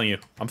round, I'm telling you.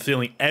 I'm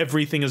feeling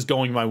everything is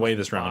going my way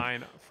this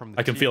round.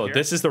 I can feel it.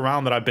 This is the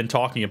round that I've been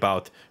talking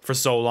about for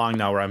so long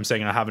now, where I'm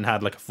saying I haven't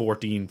had like a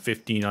 14,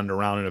 15 under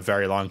round in a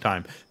very long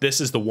time.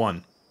 This is the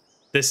one.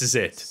 This is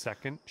it.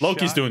 Second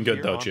Loki's doing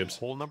good though, Chibs.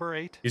 Hole number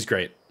 8. He's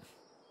great.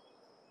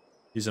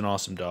 He's an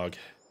awesome dog.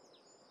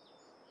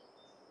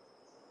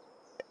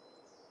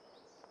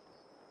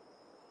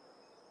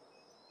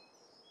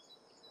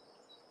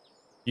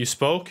 You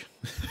spoke?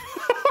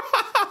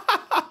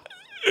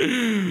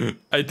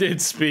 I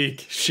did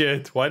speak.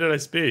 Shit. Why did I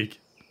speak?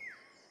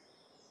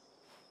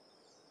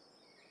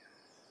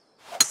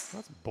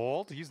 That's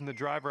bold. Using the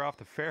driver off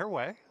the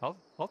fairway.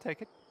 I'll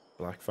take it.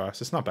 Black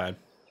fast. It's not bad.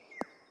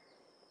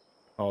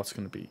 Oh, it's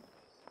gonna be.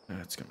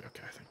 It's gonna be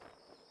okay, I think.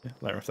 Yeah,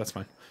 light rough. That's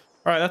fine.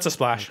 All right, that's a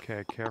splash.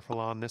 Okay, careful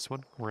on this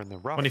one. We're in the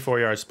rough.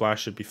 24-yard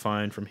splash should be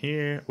fine from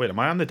here. Wait, am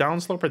I on the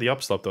downslope or the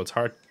upslope though? It's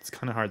hard. It's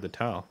kind of hard to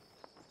tell.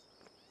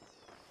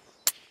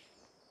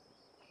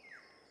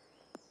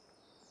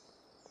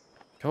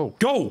 Go,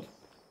 go!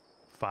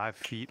 5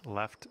 feet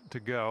left to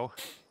go.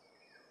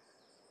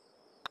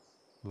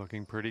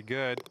 Looking pretty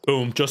good.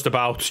 Boom, just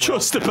about.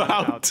 Just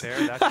about.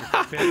 There. That's your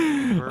 5th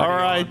birdie. All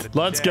right,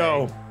 let's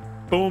go.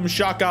 Boom,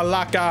 shaka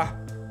laka.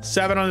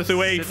 7 under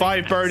through 8,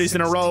 5 birdies in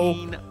a row.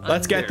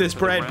 Let's get this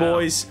bread,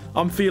 boys.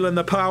 I'm feeling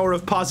the power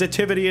of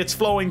positivity. It's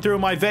flowing through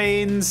my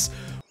veins.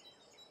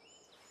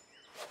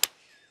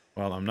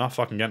 Well, I'm not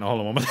fucking getting a hole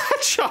in one with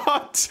that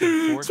shot.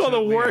 It's one of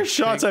the worst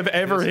shots I've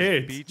ever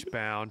hit. Beach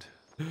bound.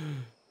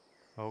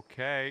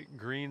 Okay,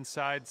 green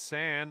side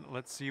sand.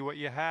 Let's see what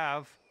you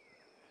have.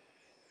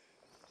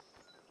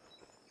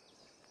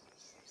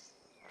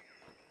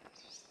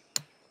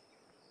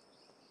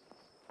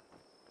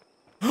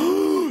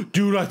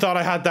 Dude, I thought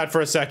I had that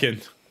for a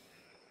second.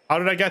 How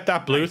did I get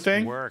that blue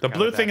thing? The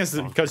blue thing is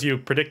because you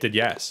predicted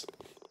yes.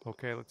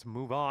 Okay, let's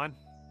move on.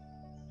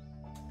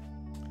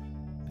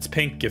 It's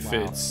pink if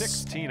it's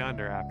 16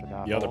 under after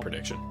that. The other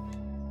prediction.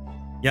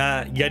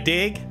 Yeah, you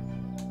dig?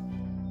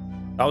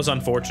 That was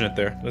unfortunate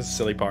there. That's a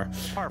silly par.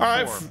 Par All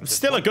right, four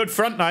still a good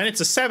front nine.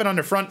 It's a 7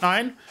 under front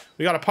nine.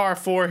 We got a par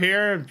 4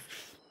 here.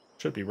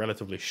 Should be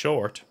relatively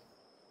short.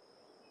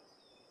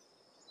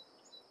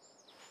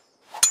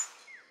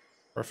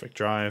 Perfect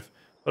drive.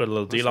 Put a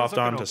little D-loft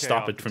on to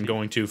stop it from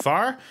going too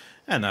far.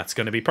 And that's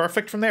going to be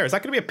perfect from there. Is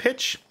that going to be a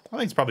pitch? I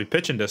think it's probably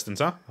pitching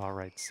distance, huh? All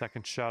right,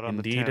 second shot on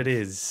the 10th. Indeed it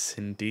is.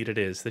 Indeed it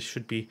is. This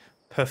should be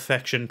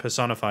perfection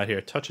personified here.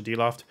 Touch a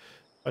D-loft.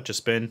 Touch a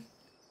spin.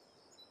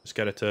 Just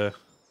get it to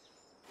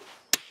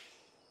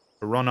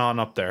run on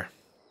up there.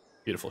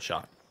 Beautiful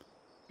shot.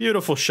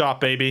 Beautiful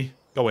shot, baby.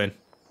 Go in.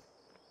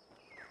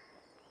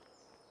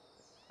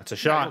 That's a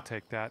shot. I'll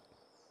take that.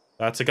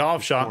 That's a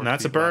golf shot, and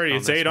that's a birdie.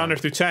 It's 8 under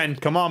through 10.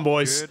 Come on,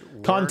 boys.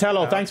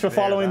 Contello, thanks for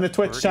following the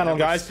Twitch channel,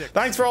 guys.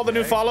 Thanks for all the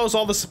new follows,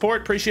 all the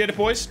support. Appreciate it,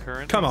 boys.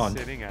 Come on.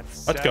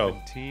 Let's go.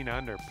 17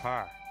 under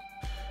par.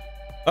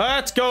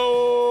 Let's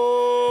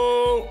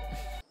go.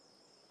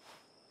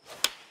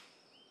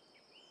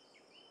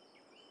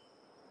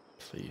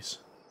 Please.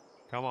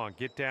 Come on,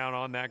 get down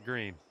on that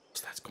green.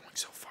 That's going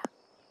so far.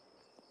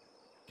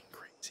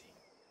 Crazy.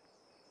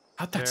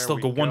 How'd that still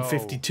go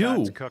 152?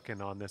 That's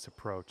cooking on this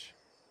approach.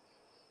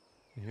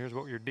 And here's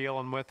what you're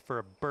dealing with for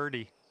a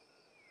birdie.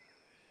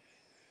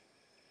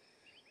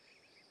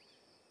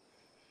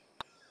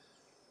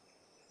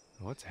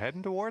 Oh, it's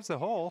heading towards the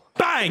hole.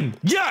 Bang!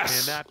 Yes!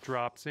 And that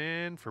drops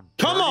in for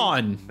Come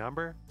on!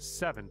 Number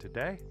 7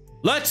 today.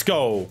 Let's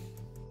go.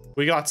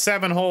 We got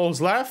 7 holes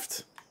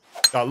left.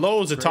 Got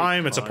loads of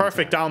time. It's a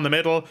perfect down the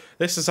middle.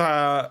 This is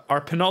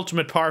our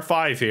penultimate par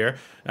 5 here.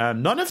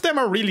 None of them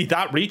are really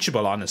that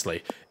reachable,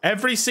 honestly.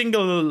 Every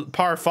single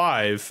par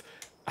 5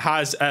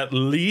 has at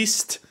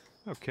least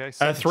a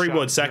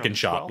 3-wood second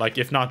shot, like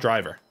if not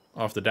driver,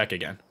 off the deck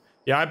again.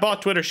 Yeah, I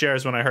bought Twitter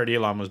shares when I heard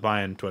Elon was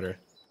buying Twitter.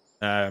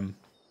 And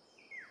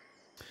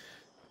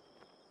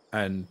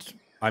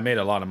I made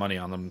a lot of money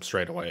on them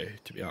straight away,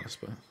 to be honest.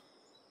 But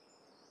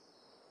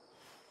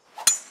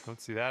don't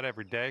see that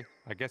every day.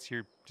 I guess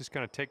you're just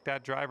going to take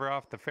that driver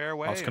off the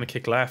fairway. I was going to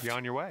kick left. Be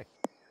on your way.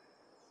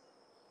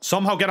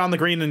 Somehow get on the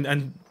green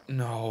and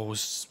no, it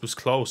was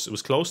close. It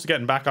was close to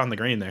getting back on the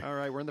green there. All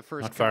right, we're in the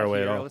first. Not far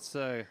away here. at all. Let's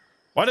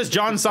Why does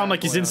John sound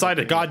like he's inside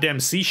a goddamn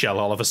seashell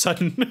all of a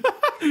sudden?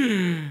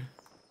 The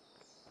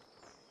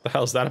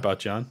hell's that about,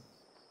 John?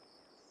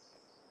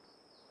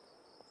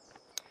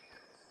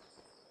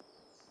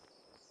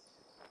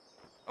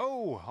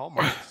 Oh,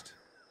 almost.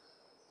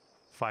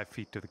 5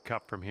 feet to the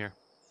cup from here.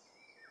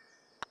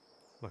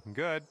 Looking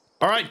good.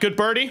 All right, good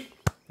birdie.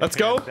 Let's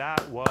go.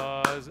 That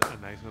was a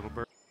nice little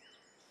birdie.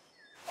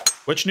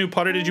 Which new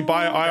putter did you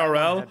buy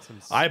IRL?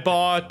 I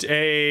bought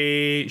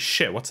a...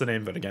 Shit, what's the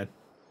name of it again?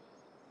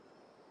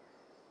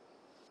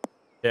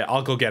 Yeah,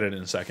 I'll go get it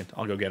in a second.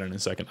 I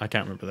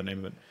can't remember the name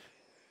of it.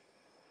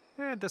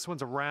 And this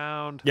one's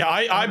around. Yeah,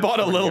 I bought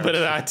a little bit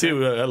of that too,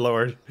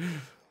 Lord.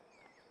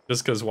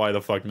 Just because why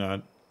the fuck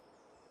not?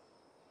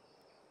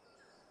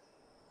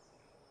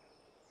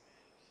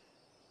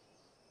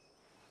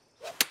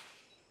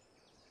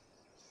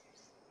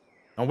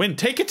 Now, wind,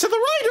 take it to the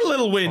right a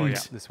little, wind. Oh, yeah.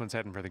 This one's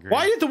heading for the green.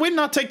 Why did the wind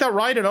not take that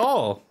right at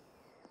all?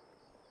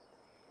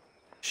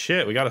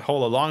 Shit, we got to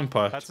hold a long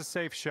putt. That's a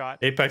safe shot.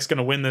 Apex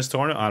gonna win this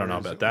tournament? I don't know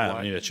about that.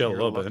 I need to chill a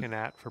little bit. Looking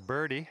at for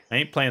birdie. I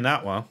ain't playing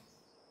that well.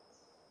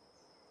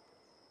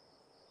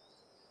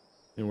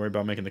 Don't worry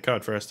about making the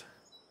cut first.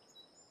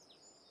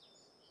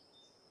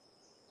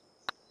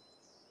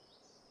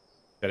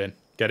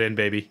 Get in,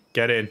 baby.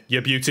 Get in, you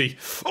beauty.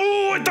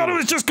 Oh, I thought it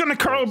was just gonna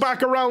curl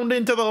back around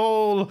into the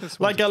hole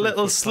like a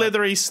little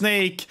slithery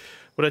snake,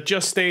 but it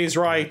just stays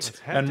right,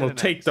 and we'll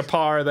take the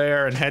par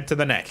there and head to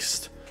the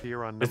next.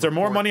 Is there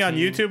more money on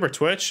YouTube or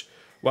Twitch?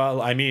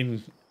 Well, I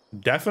mean,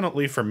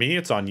 definitely for me,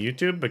 it's on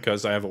YouTube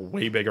because I have a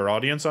way bigger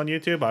audience on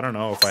YouTube. I don't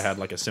know if I had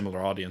like a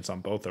similar audience on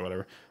both or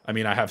whatever. I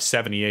mean, I have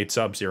 78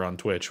 subs here on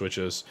Twitch, which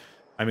is,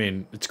 I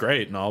mean, it's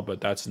great and all, but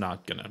that's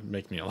not gonna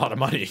make me a lot of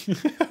money.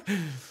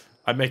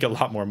 I make a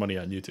lot more money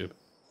on YouTube.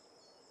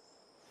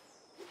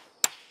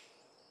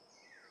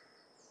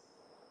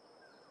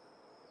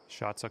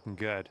 Shot's looking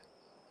good.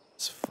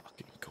 It's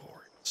fucking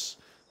glorious.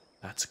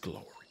 That's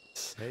glorious.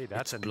 Hey,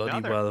 that's it's bloody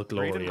well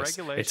glorious.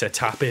 It's a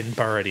tap-in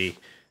birdie.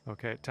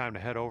 Okay, time to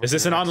head over. Is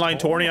this an online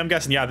tourney? I'm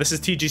guessing. Yeah, this is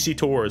TGC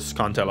Tours,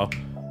 Contello.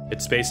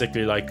 It's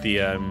basically like the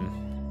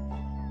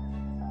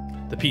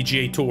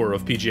PGA Tour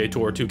of PGA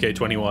Tour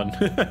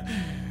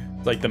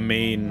 2K21. Like the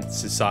main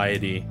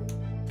society,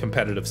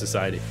 competitive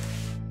society.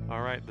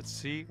 All right, let's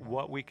see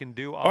what we can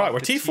do. All right, we're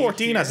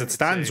T14 as it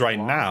stands right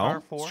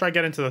now. Let's try to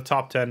get into the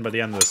top 10 by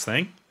the end of this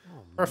thing.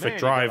 Perfect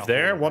drive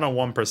there,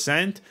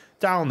 101%,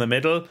 down the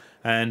middle,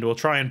 and we'll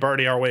try and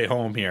birdie our way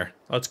home here.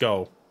 Let's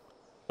go.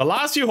 The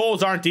last few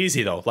holes aren't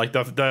easy though. Like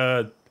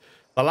the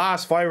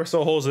last 5 or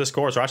so holes of this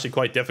course are actually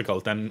quite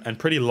difficult and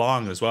pretty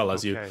long as well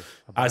as you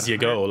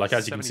go. Like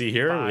as you can see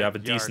here, we have a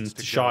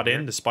decent shot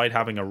in despite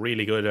having a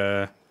really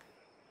good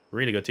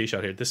tee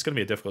shot here. This is gonna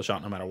be a difficult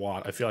shot no matter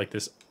what. I feel like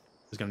this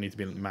is gonna need to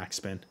be max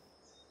spin.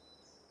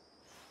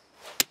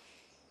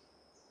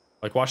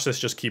 Like watch this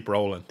just keep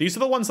rolling. These are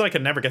the ones that I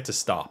can never get to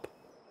stop.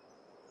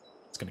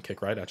 gonna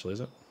kick right, actually,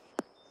 is it?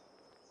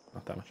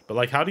 Not that much. But,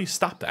 like, how do you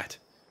stop that?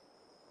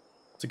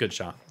 It's a good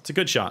shot. It's a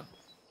good shot.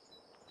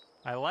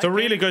 I like it's a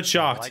really good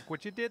shot. I like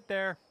what you did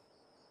there.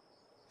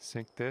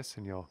 Sink this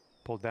and you'll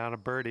pull down a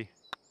birdie.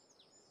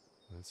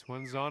 This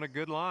one's on a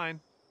good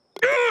line.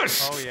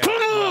 Yes! Oh, yeah. Come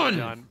on!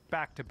 Well done.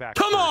 Back to back.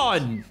 Come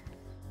birdies. on!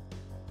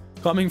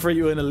 Coming for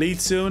you in Elite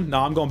soon?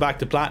 No, I'm going back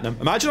to Platinum.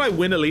 Imagine I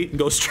win Elite and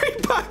go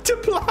straight back to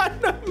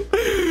Platinum.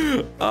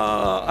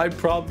 I'd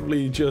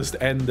probably just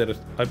end it.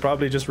 I'd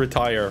probably just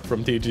retire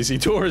from TGC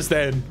Tours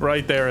then.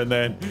 Right there and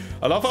then.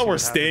 I love how we're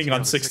staying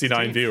on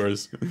 69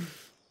 viewers.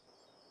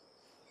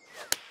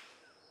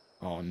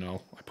 Oh,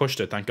 no. I pushed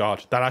it, thank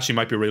God. That actually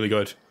might be really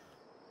good.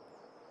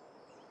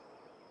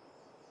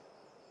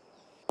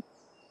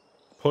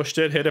 Pushed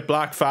it, hit it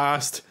black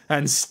fast,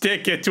 and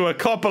stick it to a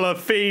couple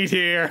of feet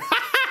here.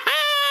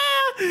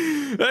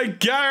 A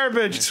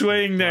garbage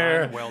swing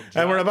there. Well,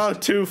 and we're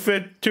about 2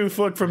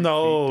 foot from the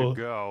hole.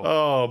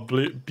 Oh,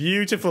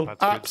 beautiful.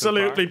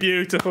 Absolutely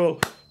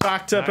beautiful.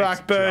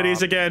 Back-to-back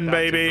birdies again,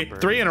 baby.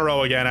 3 in a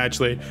row again,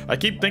 actually. I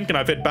keep thinking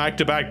I've hit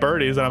back-to-back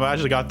birdies, and I've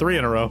actually got 3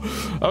 in a row.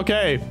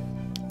 Okay.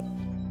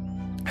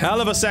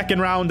 Hell of a second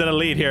round in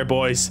Elite here,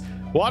 boys.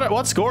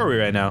 What score are we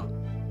right now?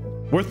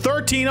 We're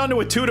 13 under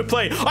with 2 to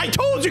play. I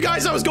told you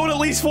guys I was going at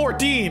least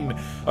 14.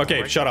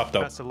 Okay, shut up,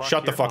 though.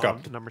 Shut the fuck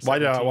up. Why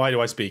do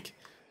I speak?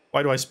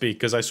 Why do I speak?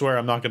 Because I swear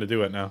I'm not going to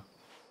do it now.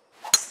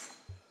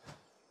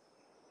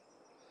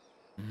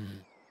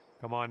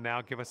 Come on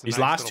now, give us a These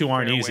nice last 2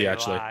 aren't easy, lie.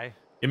 actually.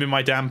 Give me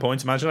my damn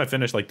points. Imagine I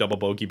finished like double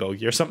bogey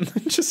or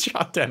something. Just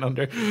shot 10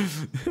 under.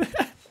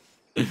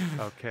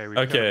 Okay, we've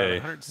got about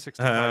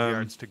 165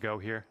 yards to go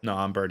here. No,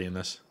 I'm birdieing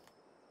this.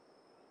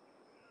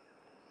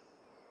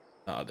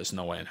 Oh, there's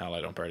no way in hell I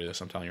don't birdie this,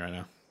 I'm telling you right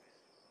now.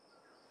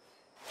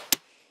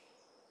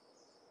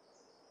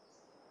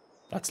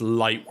 That's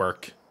light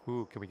work.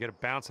 Ooh, can we get a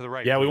bounce to the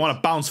right? Yeah, please? we want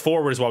to bounce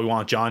forward is what we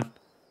want, John.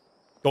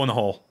 Go in the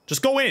hole.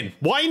 Just go in.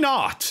 Why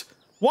not?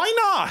 Why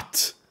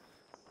not?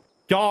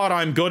 God,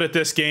 I'm good at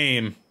this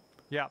game.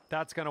 Yeah,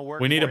 that's going to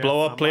work. We need a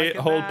blow-up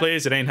hold,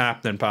 please. It ain't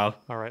happening, pal.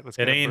 All right, let's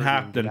get it ain't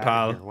happening,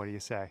 pal. What do you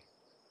say?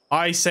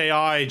 I say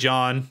aye,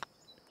 John.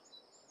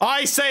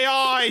 I say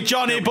aye,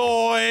 Johnny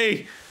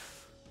boy.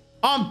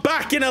 I'm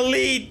back in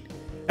Elite,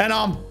 and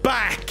I'm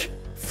back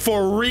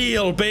for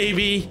real,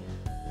 baby.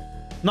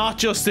 Not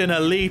just in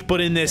Elite, but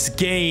in this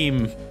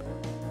game.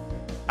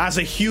 As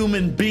a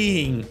human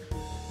being,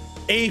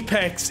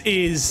 Apex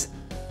is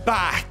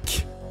back.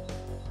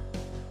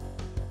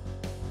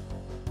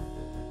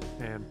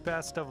 And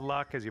best of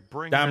luck as you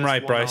bring Damn this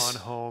right, one Bryce.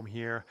 on home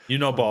here. You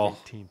know ball.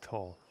 18th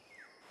hole.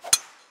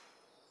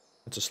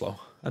 That's a slow.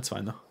 That's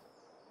fine, though.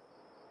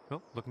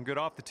 Oh, looking good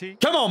off the tee.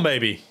 Come on,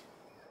 baby.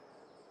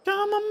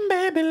 Come on,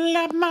 baby,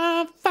 light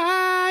my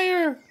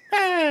fire.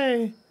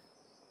 Hey.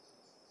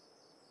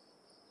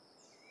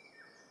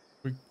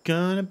 We're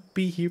gonna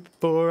be here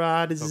for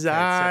our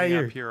desire. Okay,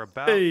 setting up here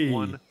about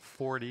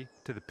 140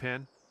 to the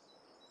pin.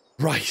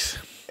 Right.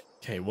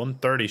 Okay,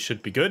 130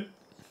 should be good.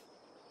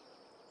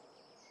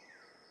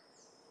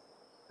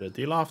 Bit of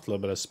de-loft, a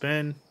little bit of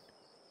spin.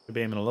 Could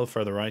be aiming a little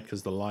further right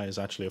because the lie is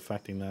actually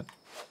affecting that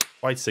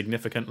quite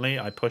significantly.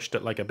 I pushed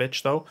it like a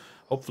bitch, though.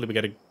 Hopefully we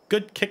get a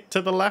good kick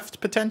to the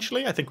left,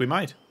 potentially. I think we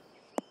might.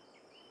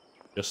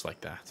 Just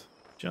like that.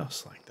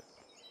 Just like that.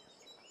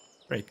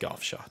 Great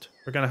golf shot.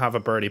 We're going to have a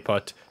birdie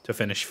putt to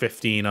finish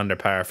 15 under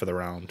par for the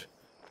round.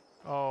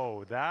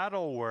 Oh,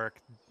 that'll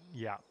work.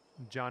 Yeah,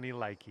 Johnny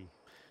Likey.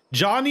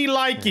 Johnny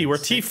Likey. We're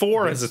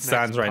T4 as it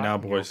stands right now,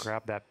 boys.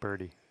 Grab that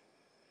birdie.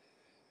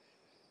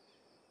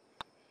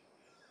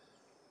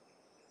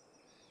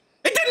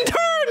 It didn't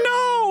turn!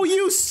 No!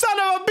 You son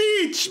of a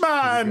beach,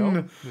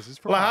 man!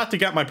 Well, I had to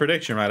get my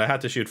prediction right. I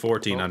had to shoot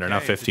 14 under,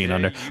 not 15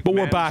 under. But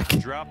we're back.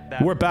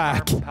 We're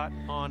back.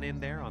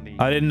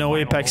 I didn't know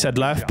Apex had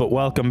left, but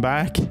welcome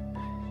back.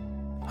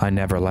 I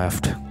never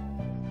left.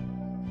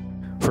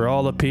 For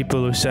all the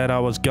people who said I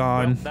was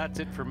gone,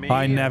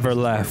 I never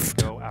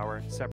left.